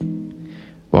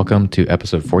Welcome to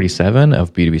episode 47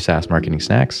 of B2B SaaS Marketing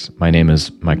Snacks. My name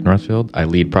is Mike Northfield. I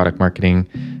lead product marketing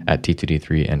at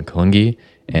T2D3 and Kalungi,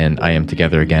 and I am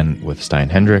together again with Stein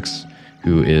Hendricks,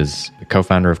 who is the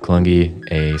co-founder of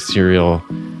Kalungi, a serial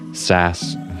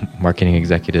SaaS marketing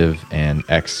executive and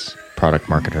ex-product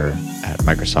marketer at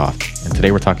Microsoft. And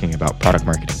today we're talking about product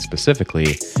marketing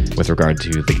specifically with regard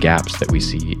to the gaps that we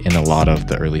see in a lot of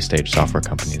the early stage software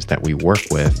companies that we work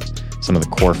with, some of the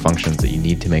core functions that you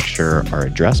need to make sure are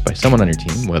addressed by someone on your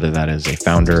team, whether that is a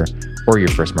founder or your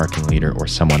first marketing leader or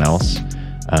someone else.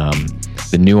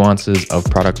 The nuances of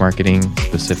product marketing,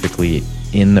 specifically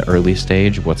in the early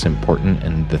stage, what's important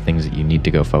and the things that you need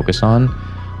to go focus on,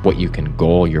 what you can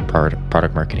goal your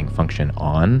product marketing function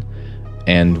on,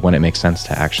 and when it makes sense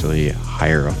to actually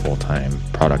hire a full-time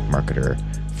product marketer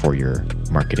for your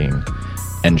marketing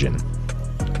engine.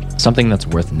 Something that's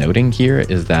worth noting here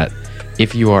is that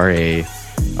if you are a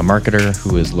marketer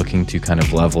who is looking to kind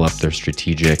of level up their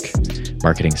strategic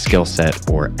marketing skill set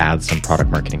or add some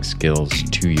product marketing skills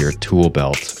to your tool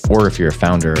belt, or if you're a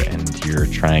founder and you're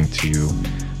trying to,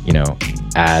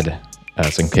 add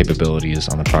some capabilities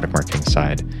on the product marketing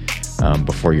side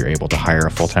before you're able to hire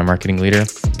a full-time marketing leader,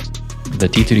 the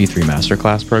T2D3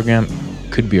 Masterclass program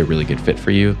could be a really good fit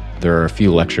for you. There are a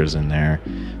few lectures in there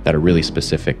that are really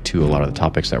specific to a lot of the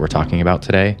topics that we're talking about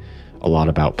today. A lot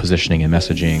about positioning and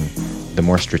messaging, the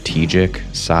more strategic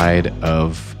side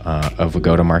of a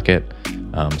go-to-market,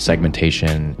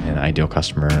 segmentation and ideal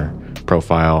customer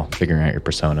profile, figuring out your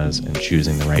personas and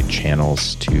choosing the right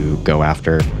channels to go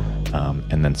after,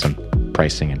 and then some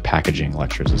pricing and packaging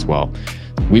lectures as well.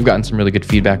 We've gotten some really good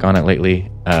feedback on it lately.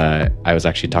 I was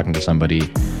actually talking to somebody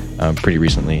pretty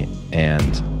recently,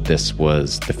 and this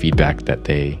was the feedback that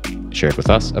they shared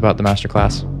with us about the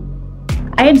masterclass.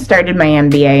 I had started my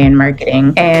MBA in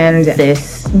marketing, and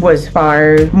this was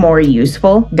far more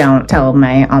useful. Don't tell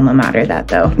my alma mater that,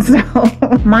 though. So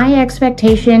my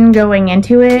expectation going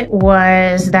into it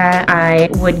was that I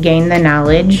would gain the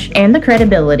knowledge and the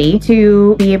credibility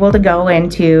to be able to go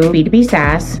into B2B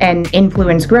SaaS and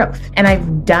influence growth. And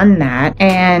I've done that,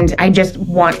 and I just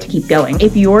want to keep going.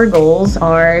 If your goals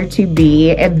are to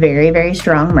be a very, very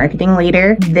strong marketing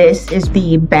leader, this is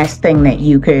the best thing that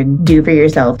you could do for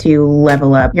yourself to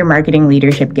level up your marketing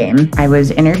leadership game. I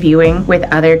was interviewing with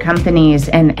other companies,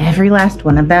 and every last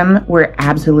one of them were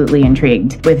absolutely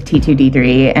intrigued with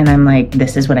T2D3. And I'm like,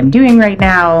 this is what I'm doing right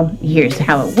now. Here's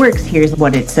how it works. Here's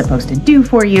what it's supposed to do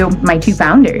for you. My two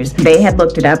founders, they had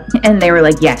looked it up and they were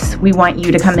like, yes, we want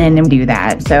you to come in and do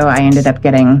that. So I ended up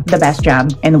getting the best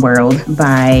job in the world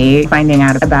by finding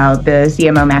out about the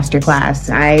CMO Masterclass.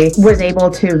 I was able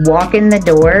to walk in the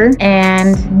door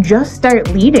and just start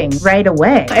leading right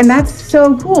away. And that's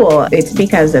so cool. It's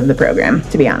because of the program,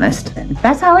 to be honest.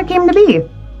 That's how it came to be.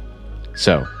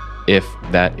 So if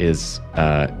that is,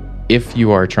 if you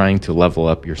are trying to level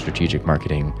up your strategic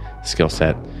marketing skill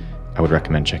set, I would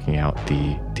recommend checking out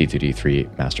the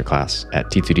T2D3 Masterclass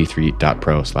at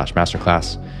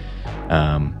t2d3.pro/masterclass,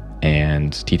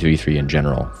 and T2D3 in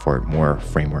general for more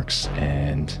frameworks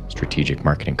and strategic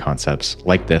marketing concepts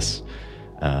like this.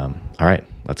 All right,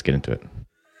 let's get into it.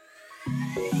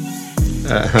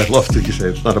 I love that you say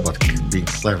it's not about being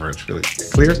clever, it's really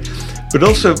clear, but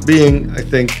also being, I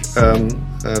think,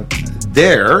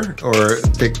 dare or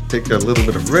take a little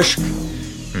bit of risk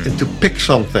and to pick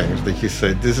some things that you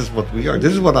say, this is what we are,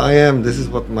 this is what I am, this is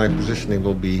what my positioning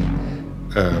will be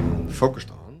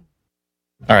focused on.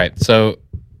 All right, so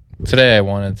today I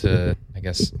wanted to,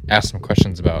 ask some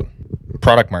questions about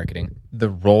product marketing. The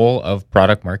role of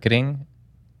product marketing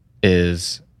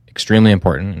is extremely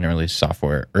important in early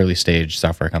stage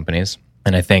software companies.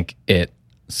 And I think it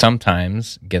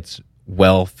sometimes gets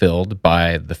well filled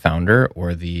by the founder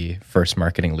or the first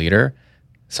marketing leader.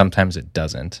 Sometimes it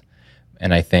doesn't.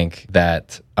 And I think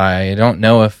that I don't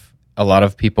know if a lot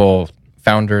of people,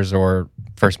 founders or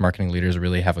first marketing leaders,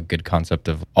 really have a good concept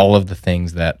of all of the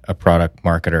things that a product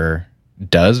marketer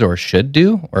does or should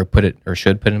do or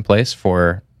should put in place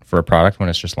for a product when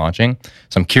it's just launching.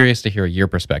 So I'm curious to hear your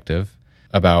perspective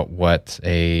about what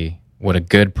a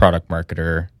good product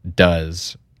marketer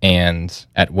does and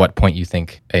at what point you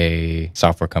think a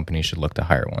software company should look to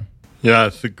hire one. Yeah,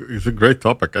 it's a great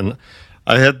topic. And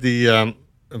I had I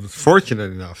was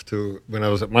fortunate enough to, when I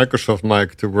was at Microsoft,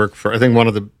 Mike, to work for, I think, one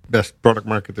of the best product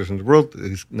marketers in the world.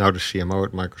 He's now the CMO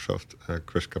at Microsoft,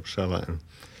 Chris Capsella. And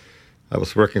I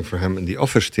was working for him in the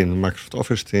Office team, the Microsoft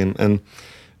Office team. And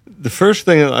the first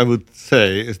thing that I would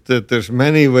say is that there's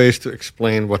many ways to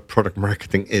explain what product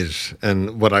marketing is.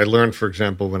 And what I learned, for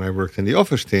example, when I worked in the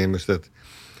Office team is that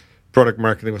product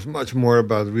marketing was much more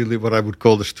about really what I would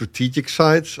call the strategic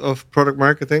sides of product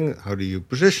marketing. How do you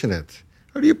position it?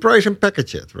 How do you price and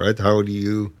package it, right? How do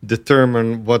you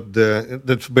determine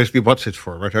that's basically what's it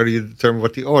for, right? How do you determine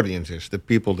what the audience is, the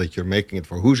people that you're making it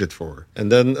for, who's it for? And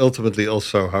then ultimately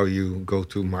also how you go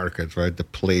to market, right? The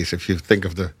place, if you think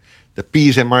of the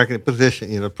P's in marketing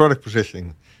position, product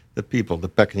positioning, the people, the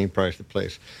packaging, price, the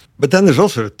place. But then there's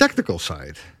also the technical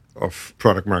side of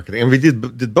product marketing. And we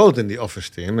did both in the office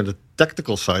team. And the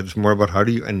tactical side is more about how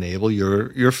do you enable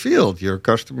your field. Your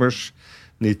customers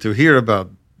need to hear about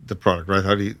the product, right?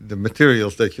 How do you, the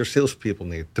materials that your salespeople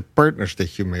need, the partners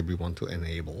that you maybe want to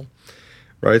enable,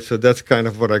 right? So that's kind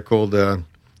of what I call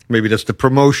maybe that's the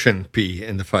promotion P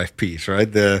in the 5 Ps,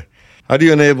 right? How do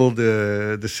you enable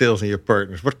the sales and your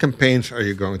partners? What campaigns are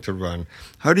you going to run?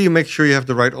 How do you make sure you have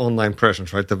the right online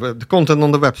presence, right? The content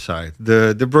on the website,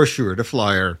 the brochure, the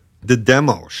flyer, the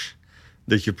demos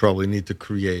that you probably need to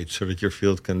create so that your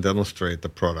field can demonstrate the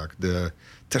product, the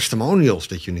testimonials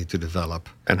that you need to develop,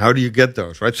 and how do you get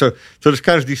those, right? So there's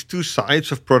kind of these two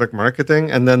sides of product marketing,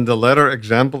 and then the latter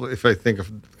example, if I think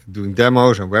of doing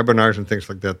demos and webinars and things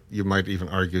like that, you might even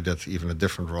argue that's even a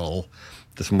different role.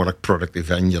 That's more like product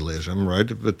evangelism,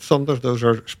 right? But sometimes those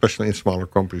are, especially in smaller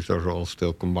companies, those are all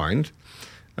still combined.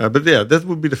 But yeah, that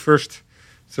would be the first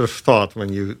sort of thought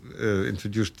when you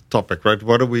introduce the topic, right?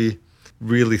 What do we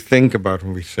really think about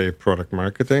when we say product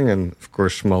marketing? And of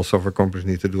course, small software companies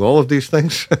need to do all of these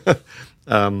things.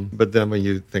 But then when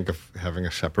you think of having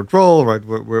a separate role, right,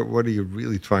 what are you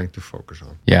really trying to focus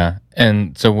on? Yeah.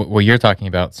 And so what you're talking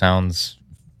about sounds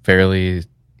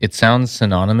it sounds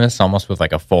synonymous almost with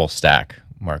like a full stack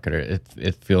marketer.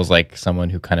 It feels like someone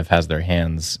who kind of has their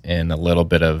hands in a little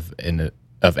bit of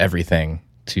everything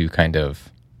to kind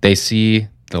of, they see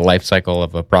the life cycle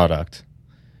of a product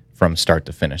from start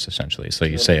to finish, essentially. So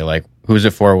you say like, who's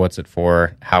it for? What's it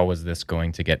for? How is this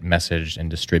going to get messaged and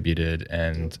distributed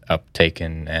and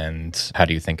uptaken? And how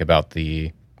do you think about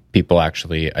the people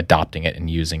actually adopting it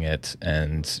and using it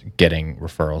and getting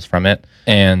referrals from it?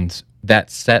 And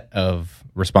that set of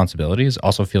responsibilities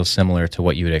also feels similar to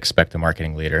what you would expect a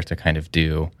marketing leader to kind of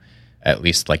do, at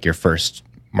least like your first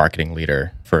marketing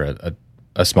leader for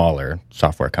a smaller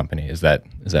software company. Is that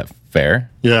fair?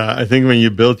 Yeah, I think when you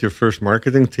build your first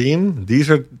marketing team, these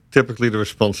are typically the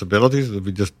responsibilities that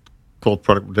we just called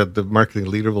product that the marketing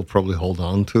leader will probably hold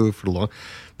on to for long.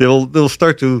 They'll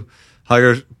start to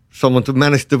hire someone to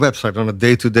manage the website on a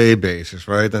day-to-day basis,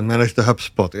 right? And manage the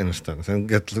HubSpot instance and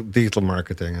get digital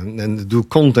marketing and do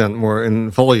content more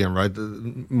in volume, right?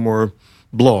 More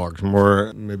blogs,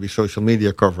 more maybe social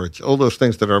media coverage, all those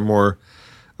things that are more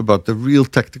about the real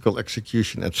tactical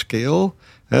execution at scale,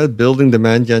 building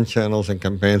demand gen channels and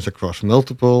campaigns across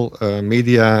multiple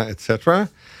media, etc.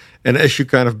 And as you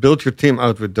kind of build your team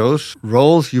out with those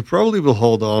roles, you probably will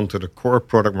hold on to the core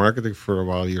product marketing for a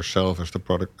while yourself as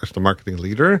the marketing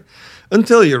leader,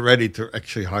 until you're ready to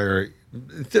actually hire.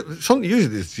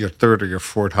 Usually it's your third or your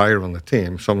fourth hire on the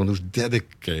team, someone who's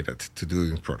dedicated to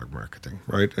doing product marketing,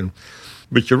 right?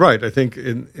 But you're right. I think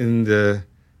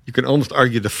you can almost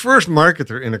argue the first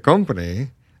marketer in a company,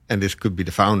 and this could be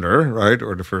the founder, right,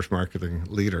 or the first marketing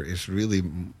leader, is really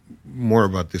more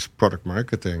about this product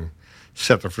marketing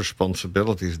set of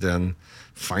responsibilities than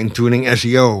fine-tuning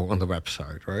SEO on the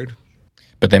website, right?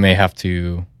 But they may have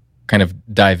to kind of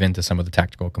dive into some of the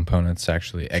tactical components to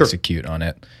actually execute on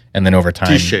it. And then over time,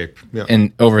 T-shape, yeah.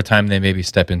 And over time, they maybe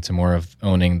step into more of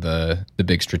owning the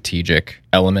big strategic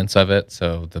elements of it.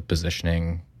 So the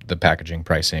positioning, the packaging,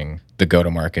 pricing, the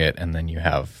go-to-market, and then you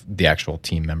have the actual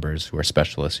team members who are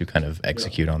specialists who kind of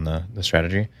execute on the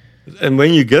strategy. And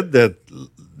when you get that,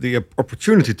 the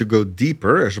opportunity to go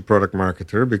deeper as a product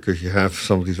marketer, because you have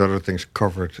some of these other things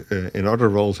covered in other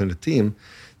roles in the team,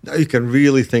 now you can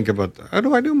really think about, how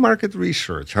do I do market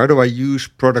research? How do I use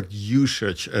product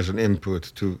usage as an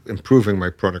input to improving my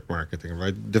product marketing,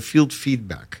 right? The field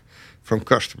feedback from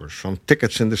customers, from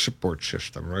tickets in the support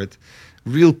system, right?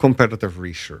 Real competitive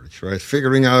research, right?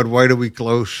 Figuring out why do we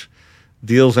close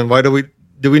deals and why do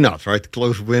we not, right?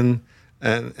 Close win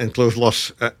and close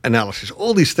loss analysis.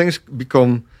 All these things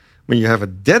become, when you have a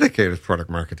dedicated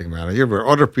product marketing manager where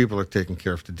other people are taking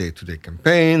care of the day-to-day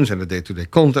campaigns and the day-to-day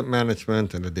content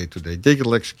management and the day-to-day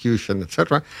digital execution,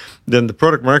 etc., then the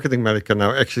product marketing manager can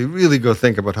now actually really go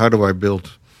think about, how do I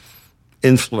build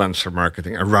influencer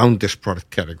marketing around this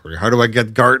product category? How do I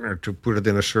get Gartner to put it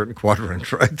in a certain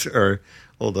quadrant, right? Or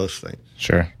all those things.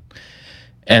 Sure.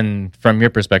 And from your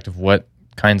perspective, what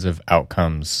kinds of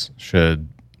outcomes should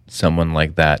someone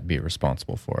like that be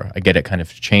responsible for? I get it kind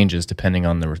of changes depending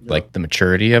on the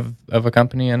maturity of a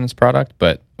company and its product,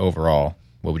 but overall,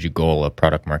 what would you goal a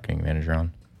product marketing manager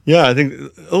on? Yeah, I think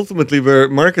ultimately where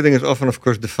marketing is often, of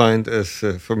course, defined as,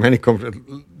 for many companies,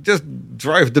 just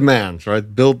drive demand,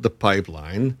 right? Build the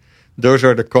pipeline. Those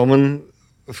are the common,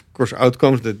 of course,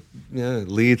 outcomes, that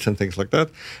leads and things like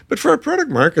that. But for a product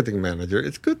marketing manager,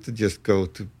 it's good to just go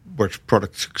towards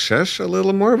product success a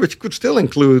little more, which could still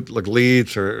include like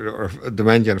leads or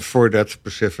demand gen for that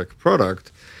specific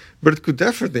product. But it could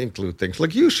definitely include things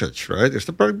like usage, right? Is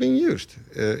the product being used?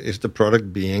 Is the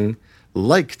product being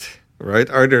liked? Right?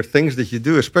 Are there things that you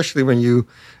do, especially when you,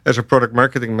 as a product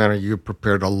marketing manager, you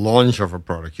prepare the launch of a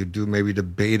product, you do maybe the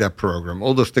beta program,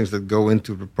 all those things that go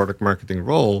into the product marketing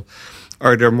role.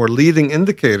 Are there more leading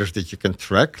indicators that you can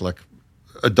track, like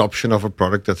adoption of a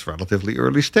product that's relatively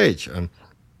early stage, and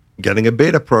getting a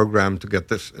beta program to get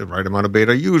the right amount of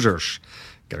beta users,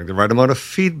 getting the right amount of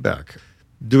feedback,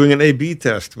 doing an A/B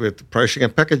test with pricing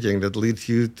and packaging that leads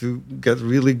you to get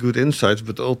really good insights,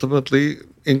 but ultimately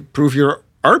improve your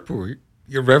ARPU,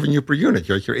 your revenue per unit,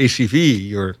 your ACV,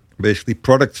 your basically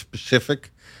product-specific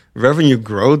revenue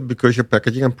growth because your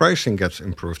packaging and pricing gets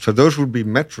improved. So those would be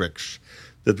metrics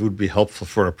that would be helpful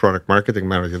for a product marketing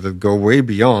manager that go way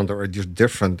beyond or are just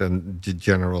different than the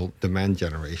general demand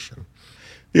generation.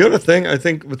 The other thing I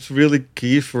think what's really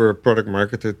key for a product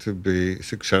marketer to be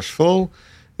successful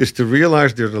is to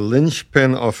realize there's a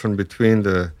linchpin often between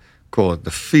call it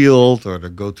the field or the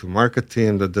go-to-market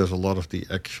team that does a lot of the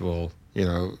actual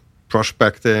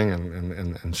prospecting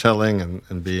and selling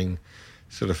and being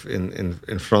sort of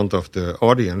in front of the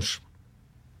audience,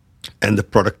 and the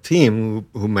product team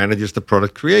who manages the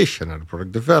product creation and the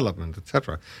product development,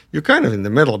 etc. You're kind of in the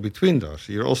middle between those.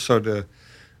 You're also the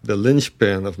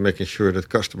linchpin of making sure that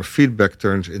customer feedback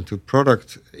turns into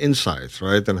product insights,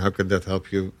 right? And how can that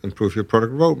help you improve your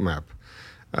product roadmap?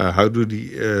 How do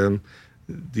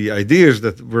the ideas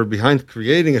that were behind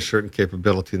creating a certain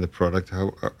capability in the product,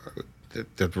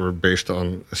 that were based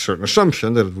on a certain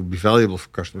assumption that it would be valuable for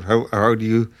customers, how do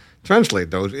you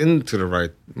translate those into the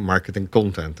right marketing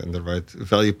content and the right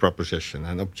value proposition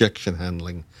and objection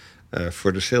handling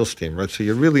for the sales team, right? So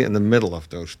you're really in the middle of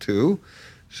those two.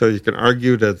 So you can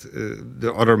argue that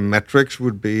the other metrics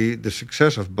would be the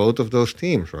success of both of those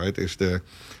teams, right? Is the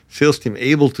sales team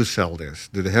able to sell this?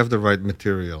 Do they have the right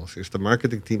materials? Is the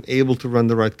marketing team able to run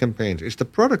the right campaigns? Is the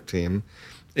product team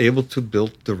able to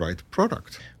build the right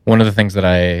product? One of the things that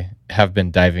I have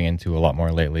been diving into a lot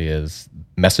more lately is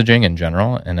messaging in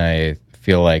general. And I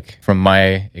feel like from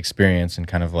my experience and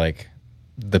kind of like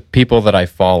the people that I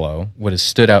follow, what has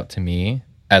stood out to me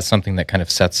as something that kind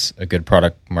of sets a good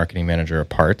product marketing manager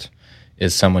apart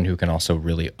is someone who can also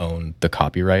really own the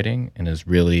copywriting and is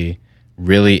really,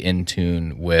 really in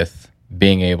tune with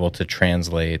being able to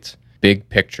translate big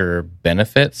picture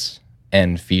benefits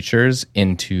and features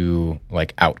into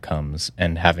like outcomes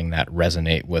and having that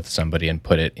resonate with somebody and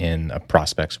put it in a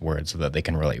prospect's words so that they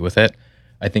can relate with it.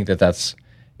 I think it's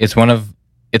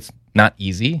not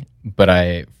easy,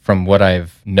 but from what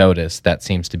I've noticed, that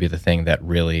seems to be the thing that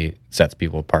really sets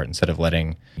people apart, instead of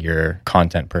letting your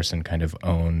content person kind of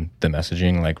own the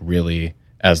messaging, like really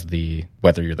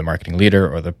whether you're the marketing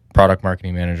leader or the product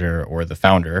marketing manager or the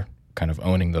founder, kind of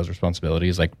owning those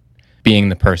responsibilities, like being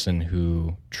the person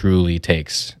who truly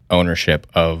takes ownership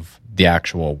of the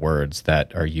actual words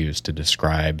that are used to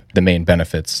describe the main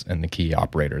benefits and the key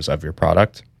operators of your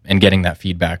product, and getting that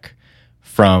feedback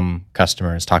from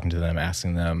customers, talking to them,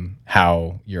 asking them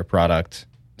how your product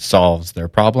solves their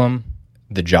problem,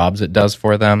 the jobs it does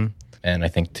for them. And I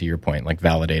think to your point, like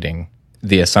validating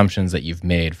the assumptions that you've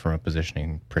made from a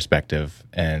positioning perspective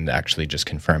and actually just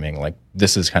confirming like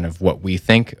this is kind of what we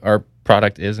think our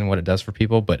product is and what it does for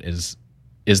people, but is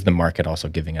the market also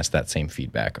giving us that same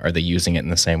feedback? Are they using it in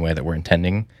the same way that we're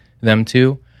intending them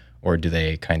to, or do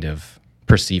they kind of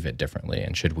perceive it differently?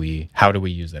 And how do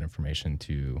we use that information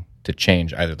to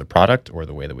change either the product or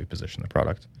the way that we position the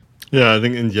product? Yeah, I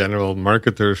think in general,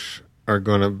 marketers are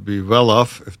going to be well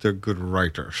off if they're good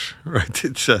writers, right?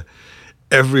 It's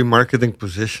every marketing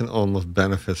position almost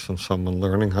benefits from someone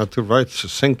learning how to write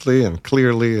succinctly and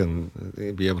clearly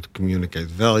and be able to communicate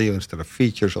value instead of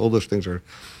features. All those things are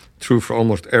true for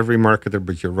almost every marketer,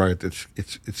 but you're right.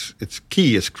 It's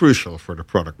key, it's crucial for the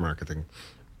product marketing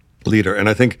leader. And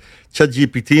I think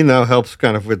ChatGPT now helps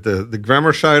kind of with the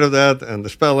grammar side of that and the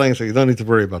spelling, so you don't need to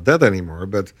worry about that anymore.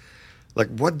 But like,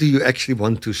 what do you actually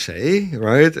want to say,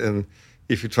 right? And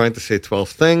if you're trying to say 12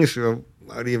 things,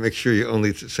 how do you make sure you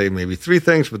only say maybe 3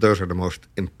 things, but those are the most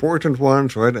important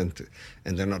ones, right? And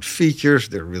they're not features,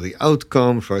 they're really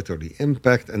outcomes, right? Or the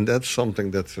impact. And that's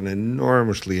something that's an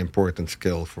enormously important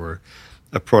skill for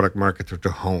a product marketer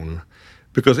to hone.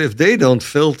 Because if they don't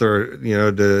filter,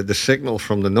 the signal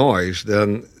from the noise,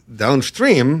 then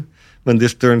downstream, when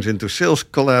this turns into sales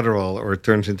collateral or it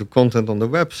turns into content on the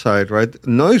website, right?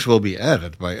 Noise will be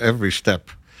added by every step,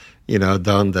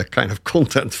 down the kind of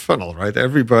content funnel, right?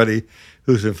 Everybody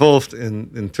who's involved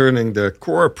in turning the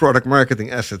core product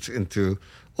marketing assets into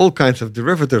all kinds of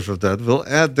derivatives of that will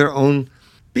add their own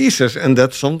pieces, and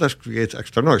that sometimes creates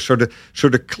extra noise. So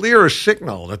the clearer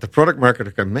signal that the product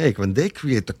marketer can make when they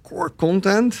create the core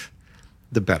content,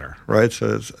 the better, right?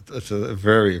 So it's a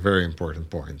very, very important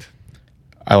point.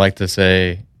 I like to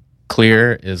say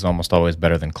clear is almost always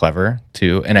better than clever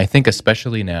too. And I think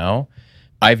especially now,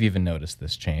 I've even noticed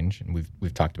this change, and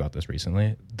we've talked about this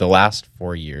recently. The last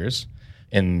 4 years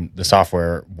in the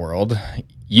software world,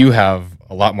 you've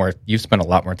spent a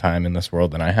lot more time in this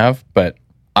world than I have, but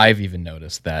I've even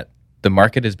noticed that the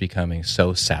market is becoming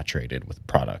so saturated with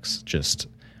products just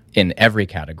in every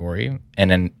category.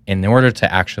 And in order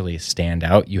to actually stand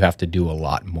out, you have to do a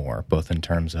lot more, both in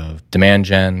terms of demand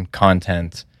gen,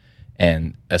 content,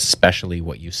 and especially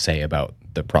what you say about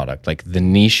the product. Like the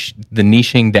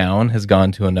niching down has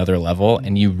gone to another level,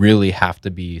 and you really have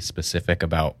to be specific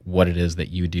about what it is that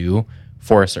you do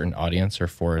for a certain audience or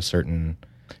for a certain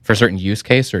use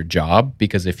case or job,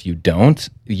 because if you don't,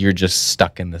 you're just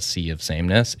stuck in the sea of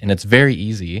sameness. And it's very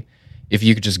easy if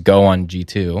you could just go on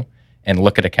G2 and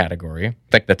look at a category,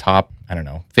 like the top,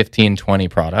 15, 20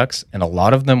 products, and a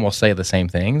lot of them will say the same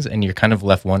things, and you're kind of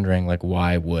left wondering, like,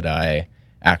 why would I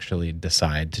actually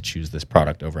decide to choose this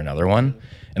product over another one?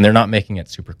 And they're not making it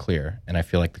super clear. And I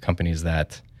feel like the companies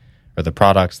or the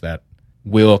products that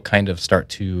will kind of start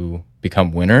to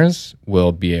become winners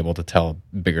will be able to tell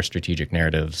bigger strategic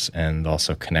narratives and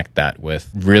also connect that with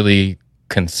really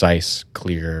concise,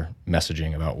 clear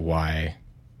messaging about why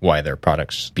their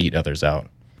products beat others out.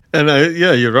 And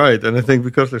you're right. And I think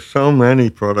because there's so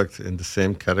many products in the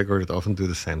same category that often do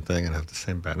the same thing and have the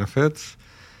same benefits,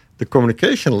 the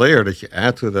communication layer that you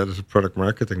add to that as a product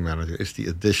marketing manager is the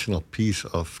additional piece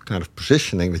of kind of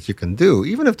positioning that you can do,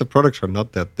 even if the products are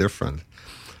not that different.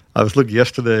 I was looking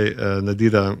yesterday,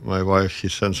 Nadida, my wife, she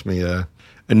sends me a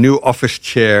new office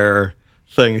chair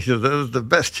thing. She said, "That is the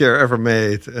best chair ever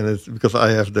made." And it's because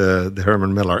I have the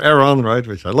Herman Miller Aeron, right,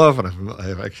 which I love. And I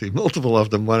have actually multiple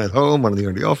of them, one at home, one here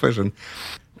in the office.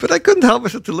 But I couldn't help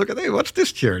myself to look at, hey, what's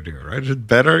this chair do, right? Is it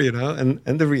better, And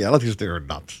the reality is they are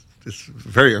not. It's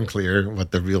very unclear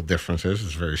what the real difference is.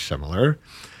 It's very similar.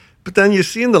 But then you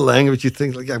see in the language, you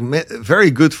think, very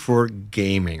good for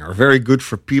gaming or very good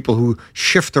for people who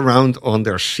shift around on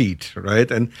their seat,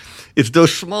 right? And it's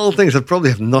those small things that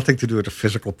probably have nothing to do with the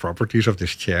physical properties of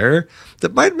this chair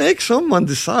that might make someone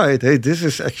decide, hey, this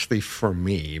is actually for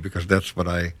me, because that's what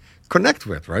I connect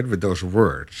with, right? With those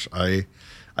words.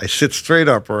 I sit straight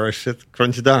up or I sit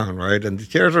crunch down, right? And the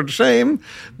chairs are the same.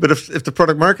 But if the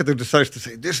product marketer decides to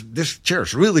say, this chair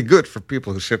is really good for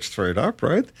people who sit straight up,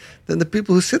 right? Then the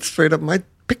people who sit straight up might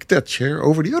pick that chair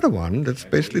over the other one. That's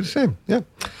basically the same, yeah.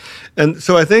 And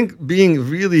so I think being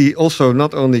really also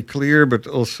not only clear, but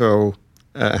also,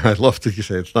 I love that you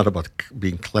say it's not about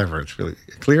being clever, it's really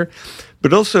clear,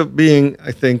 but also being,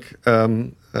 I think,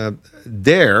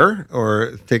 dare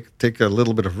or take a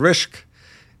little bit of risk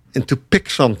and to pick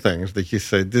some things that you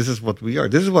say, this is what we are,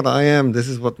 this is what I am, this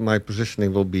is what my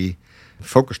positioning will be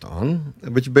focused on,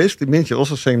 which basically means you're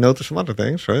also saying no to some other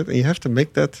things, right? And you have to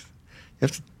make that, you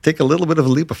have to take a little bit of a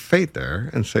leap of faith there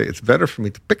and say, it's better for me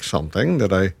to pick something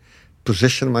that I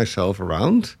position myself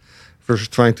around versus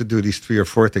trying to do these 3 or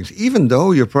 4 things, even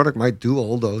though your product might do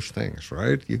all those things,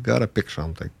 right? You got to pick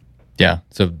something. Yeah,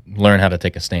 so learn how to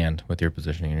take a stand with your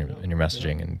positioning and your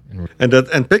messaging,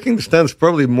 and picking the stand is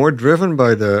probably more driven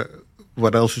by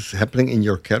what else is happening in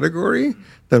your category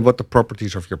than what the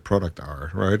properties of your product are,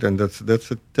 right? And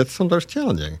that's sometimes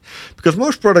challenging, because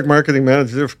most product marketing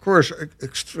managers, of course, are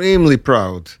extremely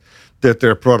proud that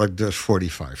their product does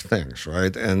 45 things,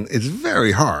 right? And it's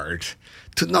very hard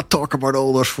to not talk about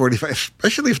all those 45,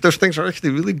 especially if those things are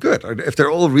actually really good, or if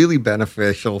they're all really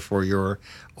beneficial for your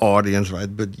audience,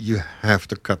 right? But you have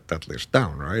to cut that list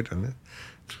down, right? And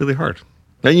it's really hard.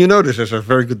 And you know this as a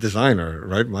very good designer,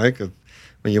 right, Mike?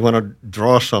 When you want to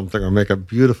draw something or make a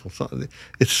beautiful something,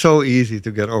 it's so easy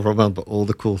to get overwhelmed by all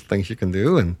the cool things you can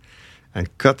do, and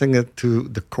cutting it to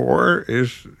the core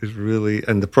is really,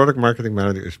 and the product marketing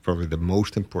manager is probably the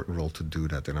most important role to do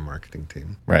that in a marketing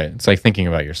team. Right. It's like thinking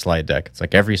about your slide deck. It's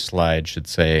like every slide should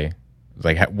say,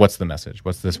 like, what's the message?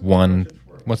 What's the one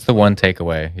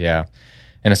takeaway? Yeah.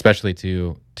 And especially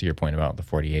to your point about the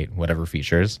 48, whatever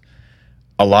features,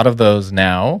 a lot of those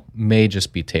now may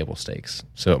just be table stakes.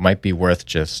 So it might be worth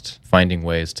just finding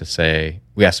ways to say,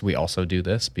 yes, we also do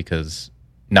this, because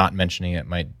not mentioning it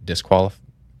might disqualify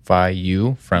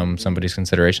you from somebody's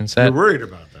consideration set. You're worried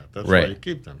about that. That's Right. why you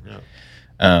keep them.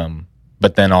 Yeah.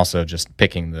 But then also just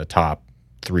picking the top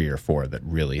 3 or 4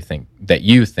 that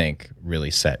you think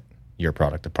really set your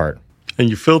product apart. And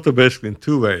you filter basically in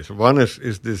 2 ways. One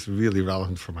is this really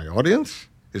relevant for my audience?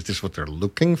 Is this what they're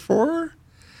looking for?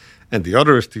 And the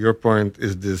other is, to your point,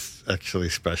 is this actually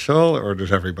special, or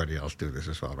does everybody else do this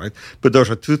as well, right? But those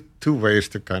are two ways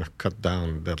to kind of cut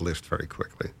down that list very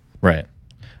quickly. Right.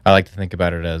 I like to think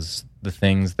about it as the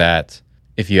things that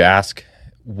if you ask,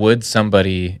 would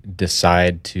somebody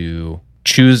decide to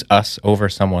choose us over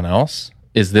someone else?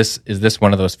 Is this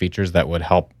one of those features that would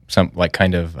help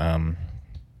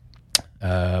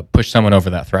push someone over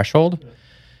that threshold?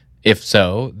 If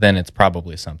so, then it's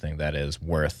probably something that is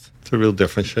worth. It's a real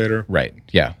differentiator. Right.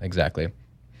 Yeah, exactly.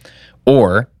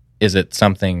 Or is it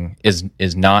something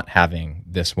is not having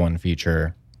this one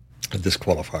feature A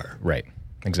disqualifier. right?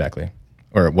 Exactly.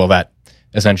 Or will that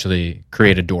essentially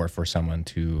create a door for someone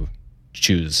to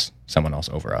choose someone else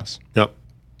over us? Yep.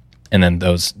 And then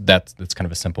that's kind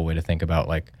of a simple way to think about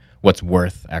like what's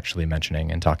worth actually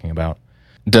mentioning and talking about.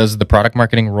 Does the product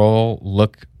marketing role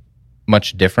look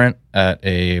much different at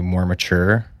a more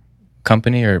mature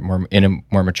company or in a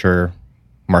more mature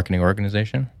marketing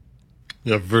organization?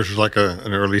 Yeah, versus like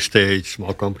an early stage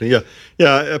small company. Yeah,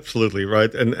 absolutely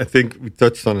right. And I think we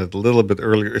touched on it a little bit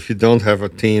earlier. If you don't have a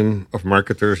team of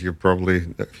marketers, if you're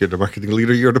the marketing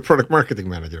leader, you're the product marketing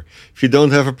manager. If you don't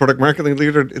have a product marketing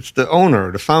leader, it's the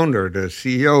owner, the founder, the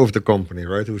CEO of the company,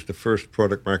 right? Who's the first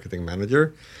product marketing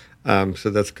manager.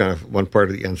 So that's kind of one part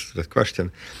of the answer to that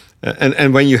question.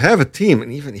 And when you have a team,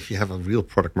 and even if you have a real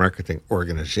product marketing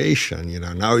organization,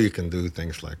 now you can do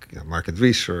things like market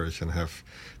research and have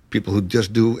people who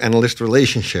just do analyst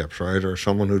relationships, right? Or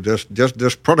someone who just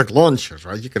does product launches,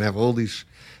 right? You can have all these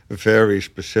very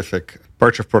specific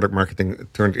parts of product marketing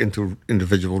turned into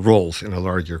individual roles in a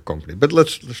larger company. But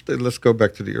let's go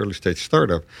back to the early stage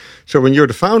startup. So when you're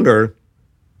the founder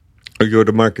or you're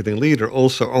the marketing leader,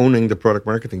 also owning the product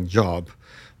marketing job,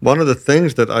 one of the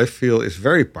things that I feel is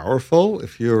very powerful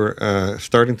if you're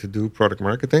starting to do product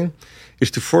marketing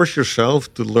is to force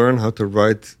yourself to learn how to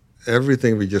write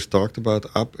everything we just talked about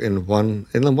up in one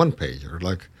pager.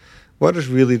 Like, what is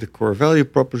really the core value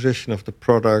proposition of the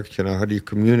product? How do you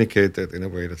communicate that in a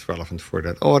way that's relevant for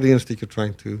that audience that you're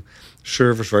trying to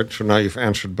service, right? So now you've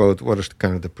answered both what is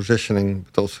the positioning,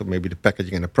 but also maybe the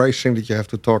packaging and the pricing that you have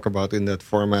to talk about in that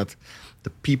format. The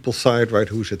people side, right?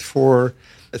 Who's it for?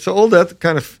 So all that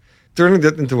kind of turning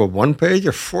that into a one page,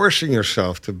 you're forcing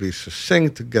yourself to be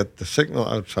succinct, to get the signal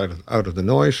out of the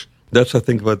noise. That's, I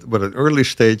think, what an early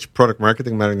stage product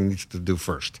marketing manager needs to do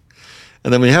first.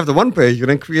 And then when you have the one page, you're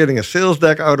then creating a sales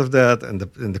deck out of that, and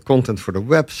the content for the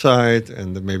website,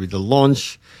 and maybe the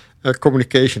launch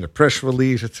communication, the press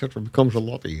release, etc., becomes a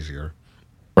lot easier.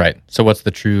 Right. So what's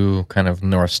the true kind of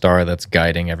North Star that's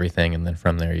guiding everything, and then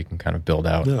from there you can kind of build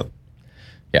out.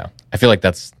 Yeah. I feel like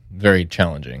that's very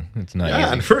challenging. It's not easy.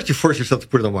 And first you force yourself to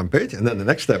put it on one page, and then the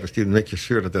next step is to make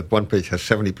sure that one page has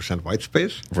 70% white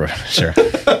space. Right, sure.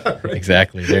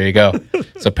 Exactly. There you go.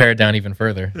 So pare it down even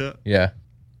further. Yeah.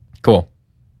 Cool.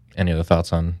 Any other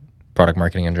thoughts on product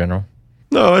marketing in general?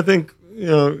 No, I think,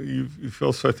 you've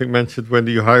also, I think, mentioned when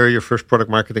do you hire your first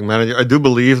product marketing manager. I do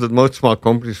believe that most small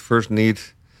companies first need,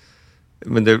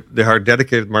 when they hire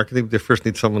dedicated marketing, they first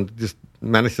need someone to just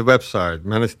manage the website,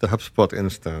 manage the HubSpot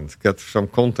instance, get some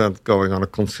content going on a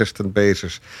consistent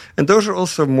basis. And those are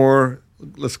also more,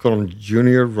 let's call them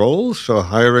junior roles. So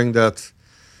hiring that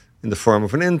in the form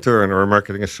of an intern or a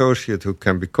marketing associate who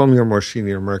can become your more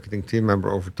senior marketing team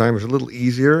member over time is a little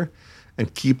easier,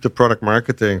 and keep the product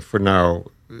marketing for now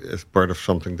as part of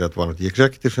something that one of the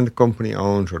executives in the company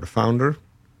owns or the founder.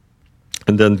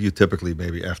 And then you typically,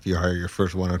 maybe after you hire your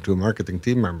first 1 or 2 marketing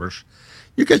team members,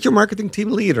 you get your marketing team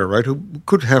leader, right, who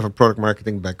could have a product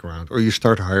marketing background, or you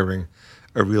start hiring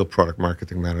a real product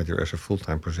marketing manager as a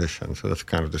full-time position. So that's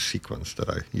kind of the sequence that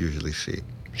I usually see.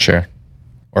 Sure.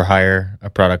 Or hire a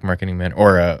product marketing man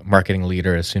or a marketing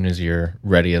leader as soon as you're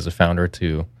ready as a founder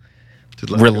to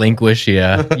relinquish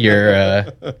your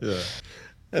Yeah.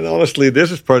 And honestly, this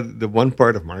is the one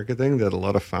part of marketing that a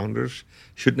lot of founders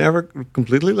should never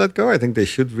completely let go. I think they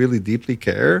should really deeply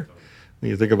care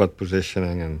when you think about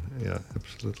positioning. And yeah,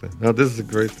 absolutely. No, this is a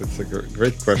great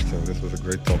question. This was a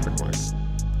great topic, Mike.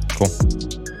 Cool.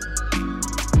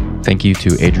 Thank you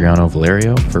to Adriano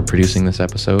Valerio for producing this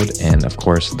episode, and of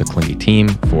course the Clingy team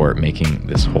for making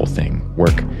this whole thing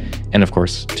work, and of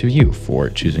course to you for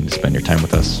choosing to spend your time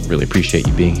with us. Really appreciate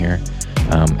you being here.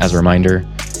 As a reminder,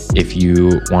 if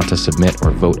you want to submit or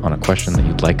vote on a question that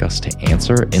you'd like us to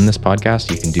answer in this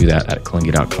podcast, you can do that at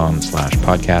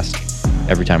clingy.com/podcast.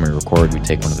 Every time we record, we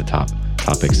take one of the top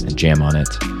topics and jam on it.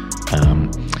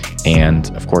 And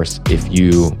of course, if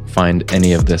you find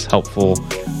any of this helpful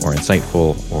or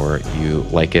insightful, or you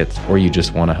like it, or you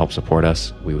just want to help support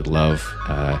us, we would love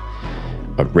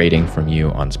a rating from you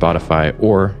on Spotify,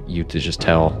 or you to just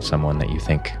tell someone that you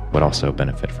think would also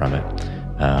benefit from it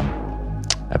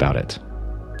about it.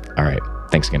 All right.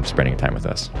 Thanks again for spending time with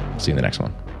us. See you in the next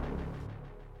one.